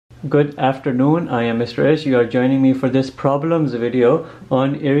Good afternoon, I am Mr. Ish. You are joining me for this problems video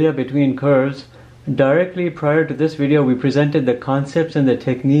on area between curves. Directly prior to this video, we presented the concepts and the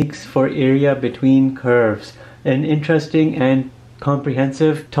techniques for area between curves, an interesting and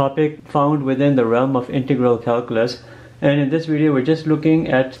comprehensive topic found within the realm of integral calculus. And in this video, we're just looking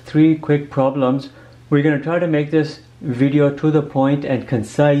at 3 quick problems. We're going to try to make this video to the point and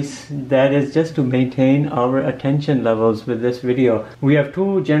concise, that is just to maintain our attention levels with this video. We have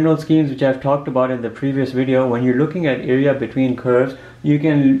 2 general schemes which I've talked about in the previous video. When you're looking at area between curves, you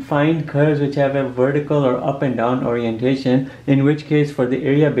can find curves which have a vertical or up and down orientation, in which case for the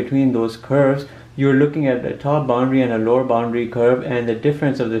area between those curves, you're looking at a top boundary and a lower boundary curve and the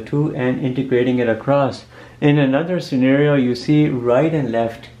difference of the two and integrating it across. In another scenario, you see right and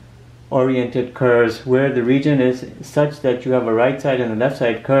left oriented curves where the region is such that you have a right side and a left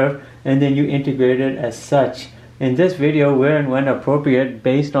side curve, and then you integrate it as such. In this video, where and when appropriate,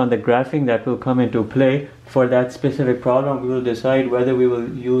 based on the graphing that will come into play for that specific problem, we will decide whether we will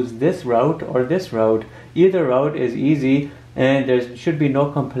use this route or this route. Either route is easy and there should be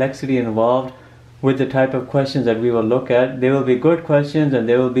no complexity involved with the type of questions that we will look at. They will be good questions and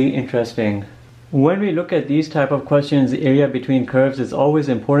they will be interesting. When we look at these type of questions, the area between curves, it's always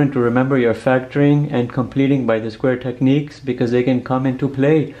important to remember your factoring and completing by the square techniques, because they can come into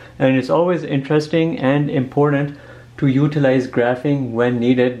play. And it's always interesting and important to utilize graphing when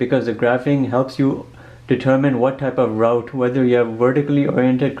needed, because the graphing helps you determine what type of route, whether you have vertically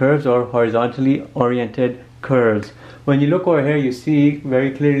oriented curves or horizontally oriented curves. When you look over here, you see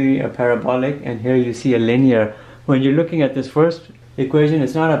very clearly a parabolic, and here you see a linear. When you're looking at this first equation,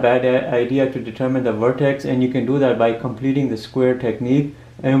 it's not a bad idea to determine the vertex, and you can do that by completing the square technique,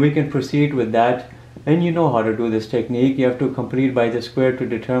 and we can proceed with that. And you know how to do this technique. You have to complete by the square to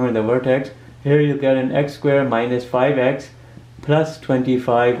determine the vertex. Here you get an x squared minus 5x plus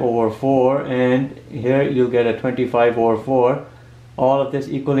 25 over 4, and here you'll get a 25 over 4. All of this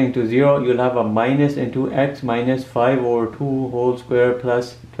equaling to 0. You'll have a minus into x minus 5 over 2 whole square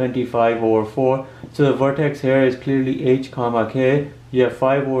plus 25 over 4. So the vertex here is clearly h comma k. You have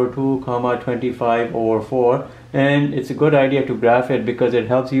 5 over 2 comma 25 over 4, and it's a good idea to graph it because it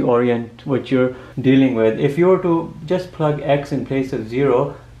helps you orient what you're dealing with. If you were to just plug x in place of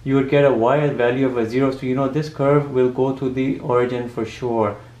 0, you would get a y value of a 0, so you know this curve will go to the origin for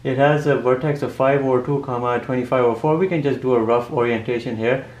sure. It has a vertex of 5 over 2 comma 25 over 4. We can just do a rough orientation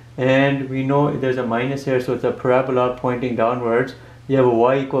here, and we know there's a minus here, so it's a parabola pointing downwards. You have a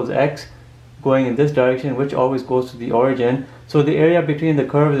y equals x going in this direction, which always goes to the origin. So the area between the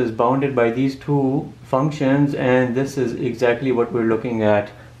curves is bounded by these 2 functions, and this is exactly what we're looking at.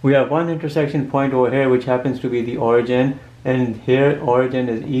 We have one intersection point over here which happens to be the origin, and here origin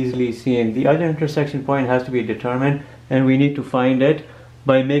is easily seen. The other intersection point has to be determined, and we need to find it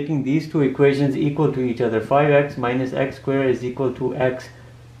by making these 2 equations equal to each other. 5x minus x squared is equal to x.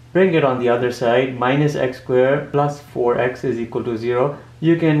 Bring it on the other side. Minus x squared plus 4x is equal to 0.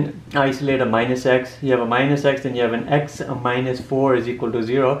 You can isolate a minus x. You have a minus x, then you have an x minus 4 is equal to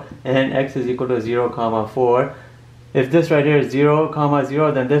 0, and x is equal to 0 comma 4. If this right here is 0 comma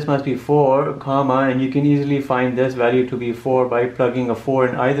 0, then this must be 4 comma, and you can easily find this value to be 4 by plugging a 4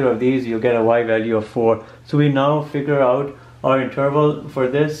 in either of these. You'll get a y value of 4. So we now figure out our interval for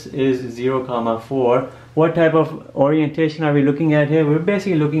this is 0 comma 4. What type of orientation are we looking at here? We're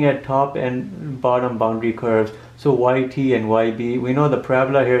basically looking at top and bottom boundary curves. So yt and yb. We know the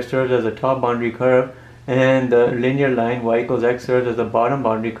parabola here serves as a top boundary curve, and the linear line y equals x serves as a bottom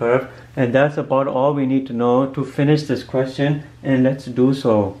boundary curve. And that's about all we need to know to finish this question, and let's do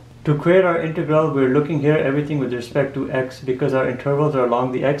so. To create our integral, we're looking here everything with respect to x, because our intervals are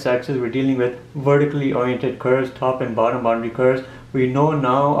along the x-axis. We're dealing with vertically oriented curves, top and bottom boundary curves. We know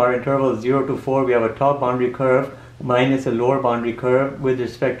now our interval is 0 to 4. We have a top boundary curve minus a lower boundary curve with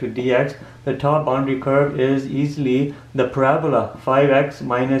respect to dx. The top boundary curve is easily the parabola 5x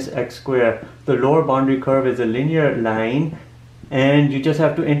minus x squared. The lower boundary curve is a linear line, and you just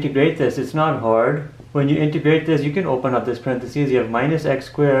have to integrate this. It's not hard. When you integrate this, you can open up this parentheses. You have minus x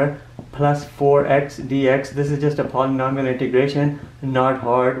squared plus 4x dx. This is just a polynomial integration, not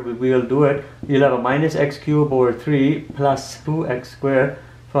hard. We will do it. You'll have a minus x cubed over 3 plus 2x squared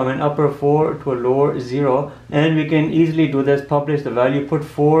from an upper 4 to a lower 0. And we can easily do this, publish the value, put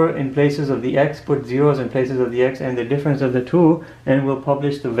 4 in places of the x, put zeros in places of the x, and the difference of the 2, and we'll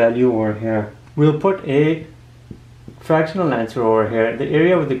publish the value over here. We'll put a fractional answer over here. The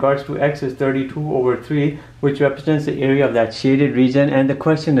area with regards to x is 32 over 3, which represents the area of that shaded region, and the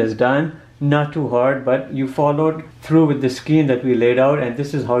question is done. Not too hard, but you followed through with the scheme that we laid out, and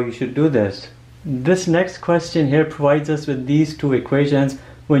this is how you should do this. This next question here provides us with these 2 equations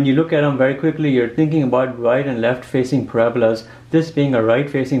When you look at them very quickly, you're thinking about right and left facing parabolas. This being a right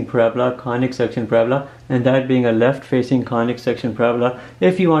facing parabola, conic section parabola, and that being a left facing conic section parabola.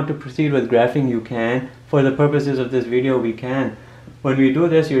 If you want to proceed with graphing, you can. For the purposes of this video, we can. When we do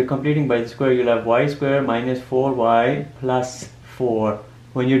this, you're completing by the square. You'll have y squared minus 4y plus 4.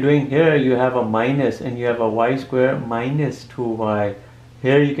 When you're doing here, you have a minus and you have a y squared minus 2y.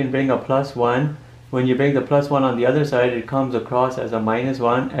 Here you can bring a plus 1. When you bring the plus 1 on the other side, it comes across as a minus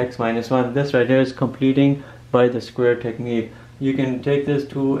 1, x minus 1. This right here is completing by the square technique. You can take this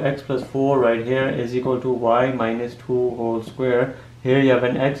to x plus 4 right here is equal to y minus 2 whole square. Here you have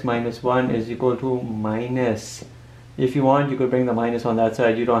an x minus 1 is equal to minus. If you want, you could bring the minus on that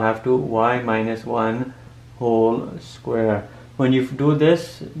side. You don't have to. Y minus 1 whole square. When you do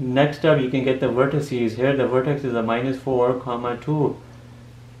this, next up you can get the vertices. Here the vertex is a minus 4 comma 2.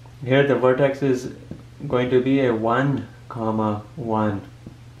 Here the vertex is going to be a 1 comma 1.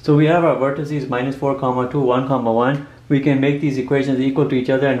 So we have our vertices minus 4 comma 2, 1 comma 1. We can make these equations equal to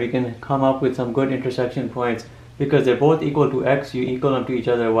each other and we can come up with some good intersection points. Because they're both equal to x, you equal them to each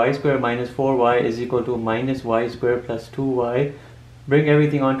other. Y squared minus 4y is equal to minus y squared plus 2y. Bring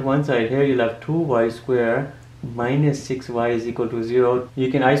everything onto one side. Here you'll have 2y squared minus 6y is equal to 0.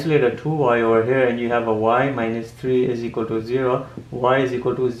 You can isolate a 2y over here and you have a y minus 3 is equal to 0. Y is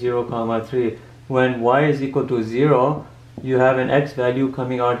equal to 0 comma 3. When y is equal to 0, you have an x value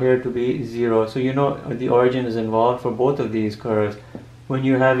coming out here to be 0. So you know the origin is involved for both of these curves. When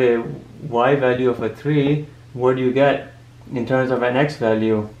you have a y value of a 3, what do you get in terms of an x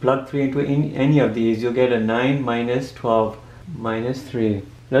value? Plug 3 into any of these, you'll get a 9 minus 12 minus 3.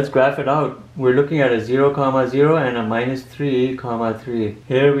 Let's graph it out. We're looking at a 0 comma 0 and a minus 3 comma 3.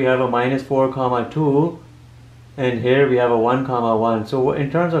 Here we have a minus 4 comma 2 and here we have a 1 comma 1. So in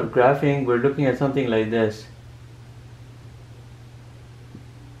terms of graphing, we're looking at something like this.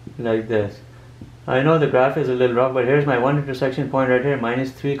 Like this. I know the graph is a little rough, but here's my one intersection point right here,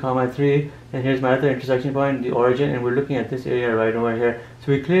 minus 3 comma 3, and here's my other intersection point, the origin, and we're looking at this area right over here.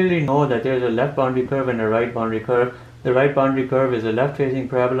 So we clearly know that there's a left boundary curve and a right boundary curve. The right boundary curve is a left facing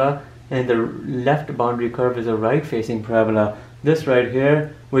parabola and the left boundary curve is a right facing parabola. This right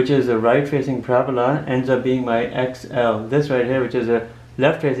here, which is a right facing parabola, ends up being my XL. This right here, which is a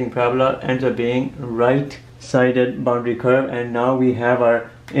left facing parabola, ends up being right sided boundary curve, and now we have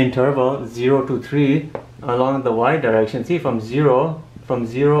our interval 0 to 3 along the y direction. See, from 0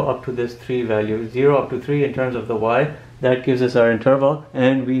 up to this 3 value, 0 up to 3 in terms of the y, that gives us our interval,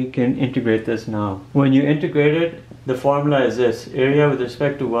 and we can integrate this now. When you integrate it, the formula is this: area with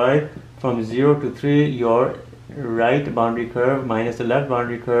respect to y from 0 to 3, your right boundary curve minus the left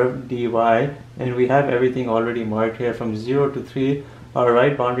boundary curve dy, and we have everything already marked here. From 0 to 3, our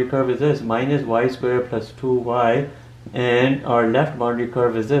right boundary curve is this, minus y squared plus 2y, and our left boundary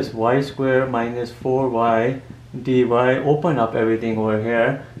curve is this, y squared minus 4y dy. Open up everything over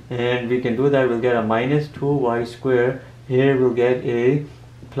here and we can do that. We'll get a minus 2y squared. Here we'll get a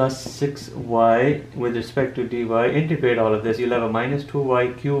plus 6y with respect to dy. Integrate all of this. You'll have a minus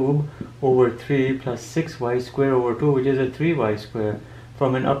 2y cubed over 3 plus 6y squared over 2, which is a 3y squared.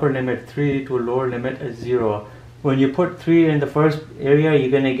 From an upper limit 3 to a lower limit 0. When you put 3 in the first area,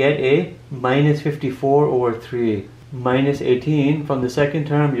 you're going to get a minus 54 over 3. Minus 18. From the second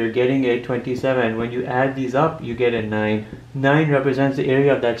term, you're getting a 27. When you add these up, you get a 9. 9 represents the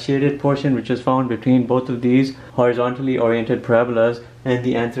area of that shaded portion which is found between both of these horizontally oriented parabolas, and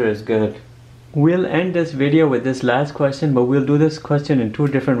the answer is good. We'll end this video with this last question, but we'll do this question in two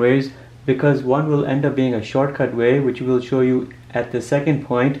different ways, because one will end up being a shortcut way, which we'll show you at the second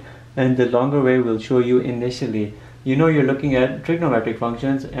point, and the longer way we'll show you initially. You know you're looking at trigonometric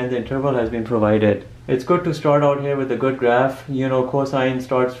functions and the interval has been provided. It's good to start out here with a good graph. You know, cosine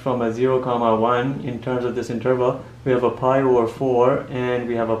starts from a 0 comma 1 in terms of this interval. We have a pi over 4 and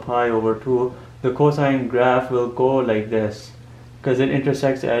we have a pi over 2. The cosine graph will go like this because it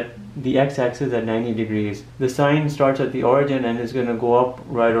intersects at the x-axis at 90 degrees. The sine starts at the origin and is going to go up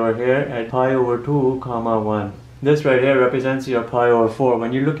right over here at pi over 2 comma 1. This right here represents your pi over 4.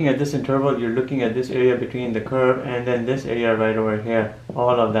 When you're looking at this interval, you're looking at this area between the curve and then this area right over here.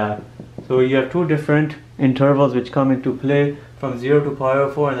 All of that. So you have two different intervals which come into play, from 0 to pi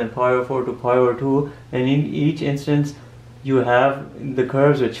over 4 and then pi over 4 to pi over 2. And in each instance, you have the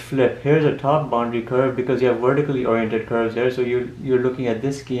curves which flip. Here's a top boundary curve because you have vertically oriented curves here. So you're looking at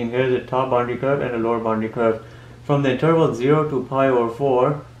this scheme. Here's a top boundary curve and a lower boundary curve. From the interval 0 to pi over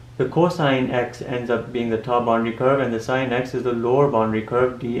 4, the cosine x ends up being the top boundary curve and the sine x is the lower boundary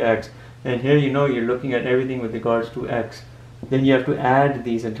curve dx. And here you know you're looking at everything with regards to x. Then you have to add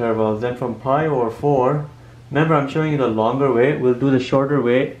these intervals. Then from pi over 4 Remember, I'm showing you the longer way. We'll do the shorter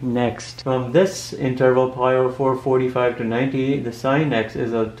way next. From this interval pi over 4, 45 to 90, the sine x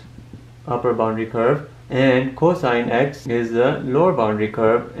is a upper boundary curve and cosine x is the lower boundary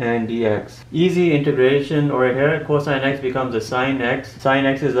curve and dx. Easy integration over here. Cosine x becomes a sine x. Sine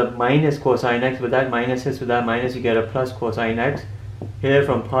x is a minus cosine x, but that minus hits with that minus, you get a plus cosine x. Here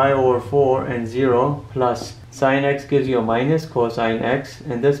from pi over 4 and 0 plus sine x gives you a minus cosine x,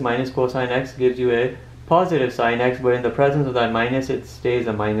 and this minus cosine x gives you a positive sine x, but in the presence of that minus it stays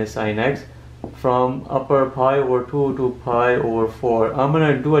a minus sine x. From upper pi over 2 to pi over 4. I'm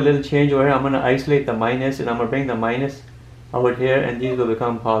going to do a little change over here. I'm going to isolate the minus and I'm going to bring the minus out here, and these will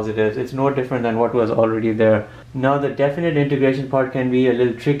become positives. It's no different than what was already there. Now the definite integration part can be a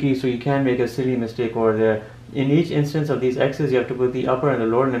little tricky, so you can make a silly mistake over there. In each instance of these x's, you have to put the upper and the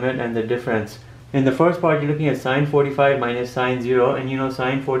lower limit and the difference. In the first part, you're looking at sine 45 minus sine 0, and you know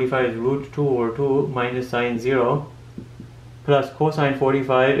sine 45 is root 2 over 2 minus sine 0, plus cosine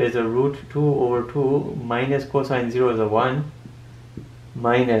 45 is a root 2 over 2 minus cosine 0 is a 1,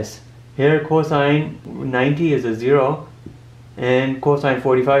 minus. Here cosine 90 is a 0, and cosine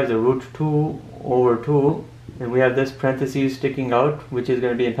 45 is a root 2 over 2, and we have this parentheses sticking out, which is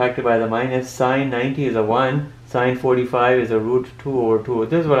going to be impacted by the minus. Sine 90 is a 1, sine 45 is a root 2 over 2.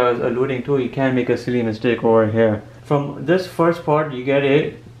 This is what I was alluding to. You can make a silly mistake over here. From this first part, you get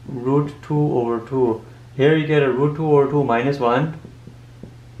a root 2 over 2. Here you get a root 2 over 2 minus 1.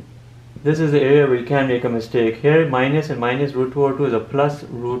 This is the area where you can make a mistake. Here minus and minus root 2 over 2 is a plus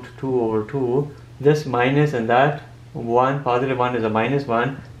root 2 over 2. This minus and that 1, positive 1 is a minus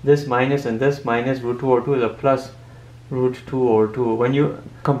 1. This minus and this minus root 2 over 2 is a plus root 2 over 2. When you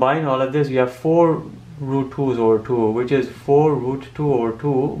combine all of this, you have 4 root 2's over 2, which is 4 root 2 over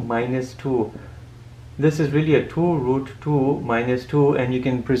 2 minus 2. This is really a 2 root 2 minus 2, and you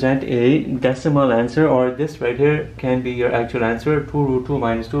can present a decimal answer, or this right here can be your actual answer, 2 root 2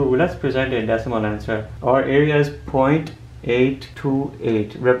 minus 2. Well, let's present a decimal answer. Our area is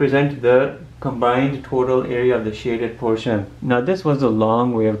 0.828. Represent the combined total area of the shaded portion. Now this was a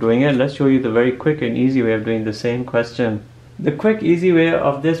long way of doing it. Let's show you the very quick and easy way of doing the same question. The quick easy way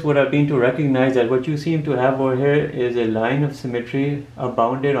of this would have been to recognize that what you seem to have over here is a line of symmetry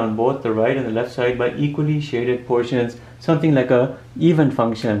bounded on both the right and the left side by equally shaded portions, something like a even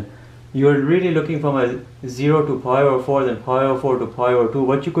function. You're really looking from a 0 to pi over 4, then pi over 4 to pi over 2.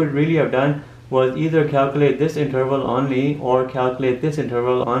 What you could really have done was either calculate this interval only or calculate this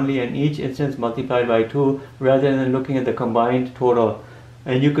interval only, and each instance multiplied by 2 rather than looking at the combined total.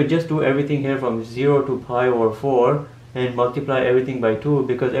 And you could just do everything here from 0 to pi over 4 and multiply everything by 2,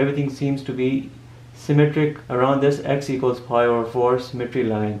 because everything seems to be symmetric around this x equals pi over 4 symmetry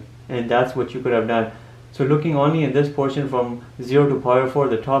line, and that's what you could have done. So looking only in this portion from 0 to pi over 4,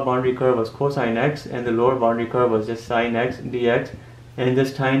 the top boundary curve was cosine x and the lower boundary curve was just sine x dx, and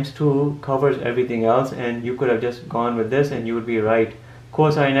this times 2 covers everything else, and you could have just gone with this and you would be right.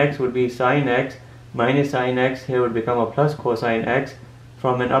 Cosine x would be sine x minus sine x, here would become a plus cosine x,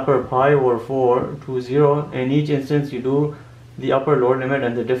 from an upper pi over 4 to 0, and each instance you do the upper lower limit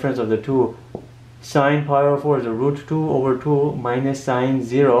and the difference of the two. Sine pi over 4 is a root 2 over 2 minus sine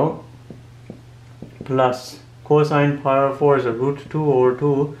 0, plus cosine pi over 4 is a root 2 over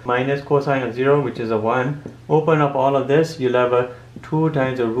 2 minus cosine of 0, which is a 1. Open up all of this, you'll have a 2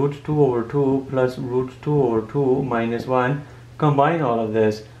 times a root 2 over 2 plus root 2 over 2 minus 1. Combine all of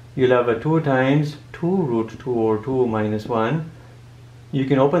this, you'll have a 2 times 2 root 2 over 2 minus 1. You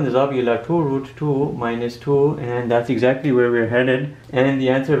can open this up, you'll have 2 root 2 minus 2, and that's exactly where we're headed. And the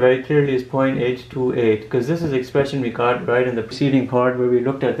answer very clearly is 0.828, because this is the expression we got right in the preceding part where we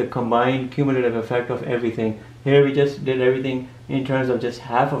looked at the combined cumulative effect of everything. Here we just did everything in terms of just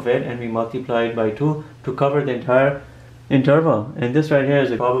half of it, and we multiplied by 2 to cover the entire interval. And this right here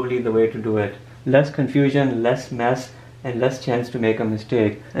is probably the way to do it. Less confusion, less mess, and less chance to make a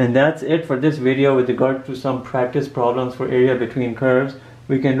mistake. And that's it for this video with regard to some practice problems for area between curves.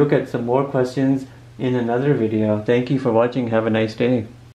 We can look at some more questions in another video. Thank you for watching. Have a nice day.